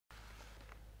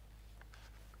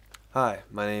Hi,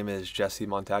 my name is Jesse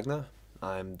Montagna.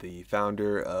 I'm the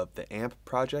founder of the AMP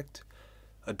Project,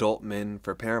 Adult Men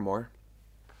for Paramore.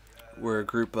 We're a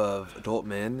group of adult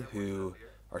men who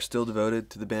are still devoted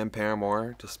to the band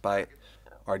Paramore despite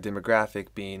our demographic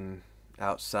being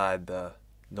outside the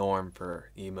norm for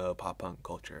emo pop-punk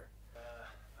culture.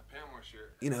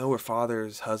 You know, we're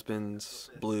fathers, husbands,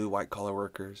 blue, white-collar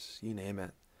workers, you name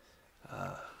it.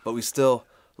 But we still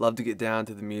love to get down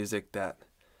to the music that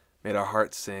made our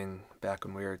hearts sing back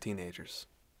when we were teenagers.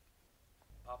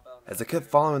 As I kept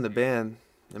following the band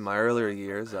in my earlier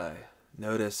years, I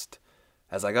noticed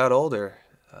as I got older,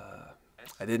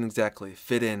 I didn't exactly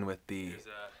fit in with the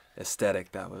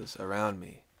aesthetic that was around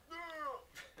me.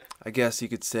 I guess you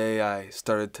could say I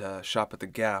started to shop at the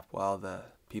Gap while the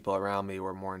people around me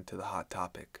were more into the Hot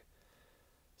Topic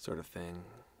sort of thing.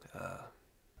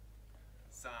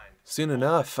 Soon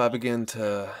enough, I began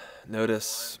to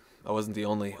notice I wasn't the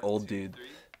only old dude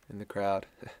in the crowd.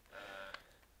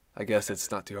 I guess it's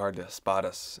not too hard to spot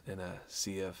us in a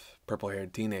sea of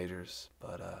purple-haired teenagers,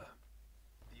 but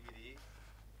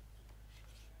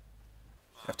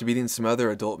after meeting some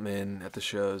other adult men at the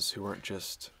shows who weren't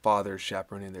just fathers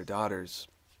chaperoning their daughters,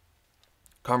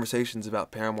 conversations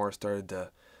about Paramore started to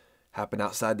happen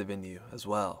outside the venue as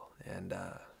well, and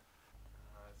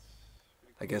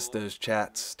I guess those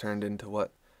chats turned into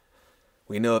what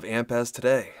we know of AMP as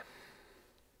today.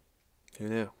 Who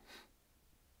knew?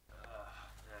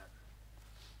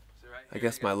 I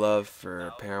guess my love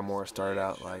for Paramore started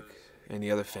out like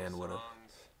any other fan would have,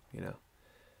 you know.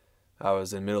 I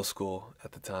was in middle school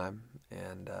at the time,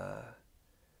 and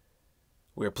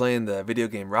we were playing the video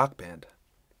game Rock Band.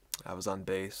 I was on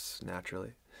bass,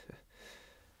 naturally,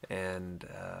 and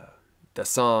the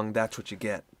song That's What You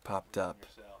Get popped up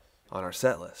on our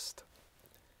set list.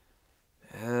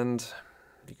 And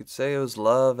you could say it was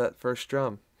love at first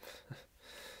drum.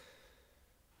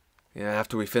 You know,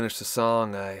 after we finished the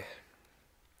song, I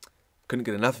couldn't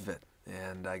get enough of it,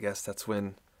 and I guess that's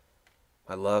when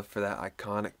my love for that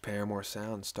iconic Paramore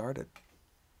sound started.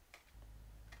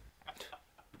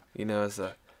 You know, as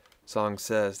the song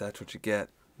says, that's what you get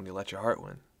when you let your heart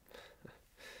win.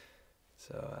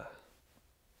 So,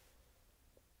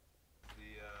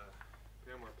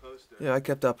 yeah, I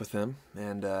kept up with them,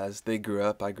 and as they grew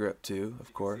up, I grew up too,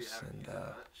 of course, and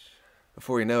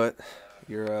before you know it,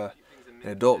 you're an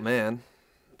adult man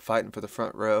fighting for the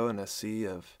front row in a sea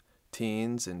of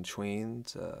teens and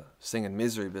tweens singing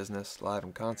Misery Business live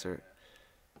in concert.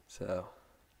 So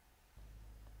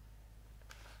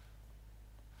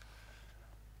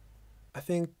I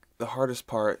think the hardest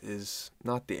part is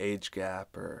not the age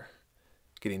gap or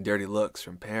getting dirty looks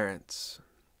from parents.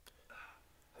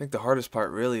 I think the hardest part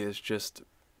really is just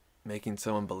making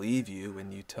someone believe you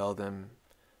when you tell them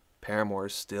Paramore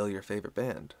is still your favorite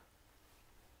band.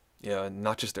 You know, and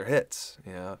not just their hits,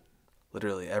 you know,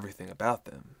 literally everything about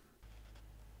them.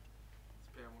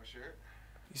 Paramore shirt?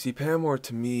 You see, Paramore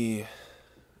to me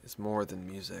is more than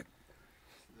music.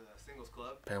 The Singles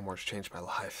Club? Paramore's changed my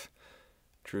life.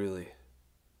 Truly.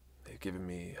 They've given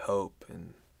me hope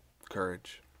and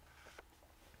courage.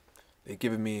 They've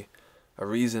given me a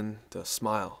reason to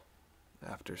smile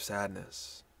after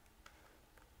sadness.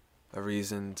 A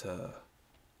reason to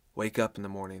wake up in the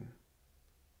morning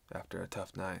after a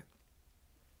tough night.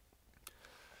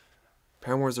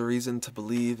 Paramore's a reason to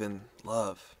believe in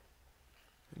love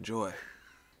and joy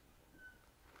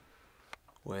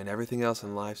when everything else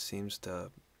in life seems to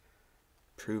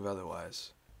prove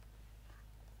otherwise.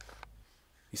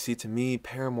 You see, to me,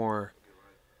 Paramore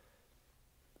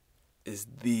is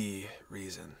the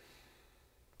reason,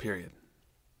 period.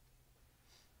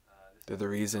 They're the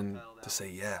reason to say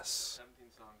yes,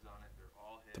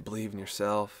 to believe in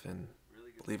yourself and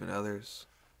believe in others.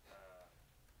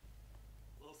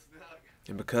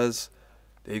 And because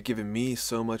they've given me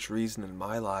so much reason in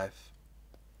my life,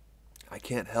 I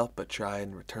can't help but try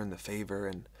and return the favor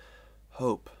and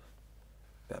hope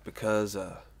that because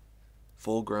a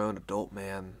full-grown adult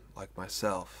man like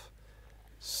myself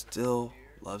still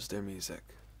loves their music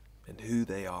and who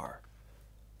they are,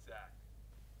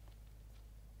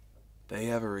 they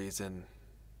have a reason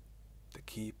to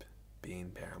keep being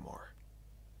Paramore.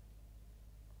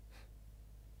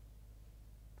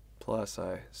 Plus,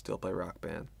 I still play Rock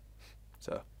Band,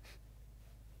 so.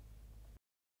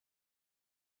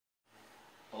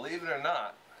 Believe it or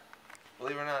not,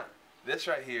 this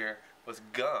right here was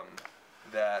gum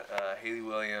that Hayley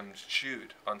Williams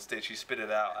chewed on stage. She spit it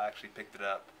out. I actually picked it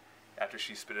up after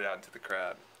she spit it out into the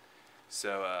crowd.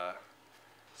 So,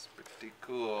 it's pretty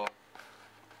cool.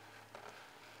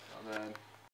 Oh man.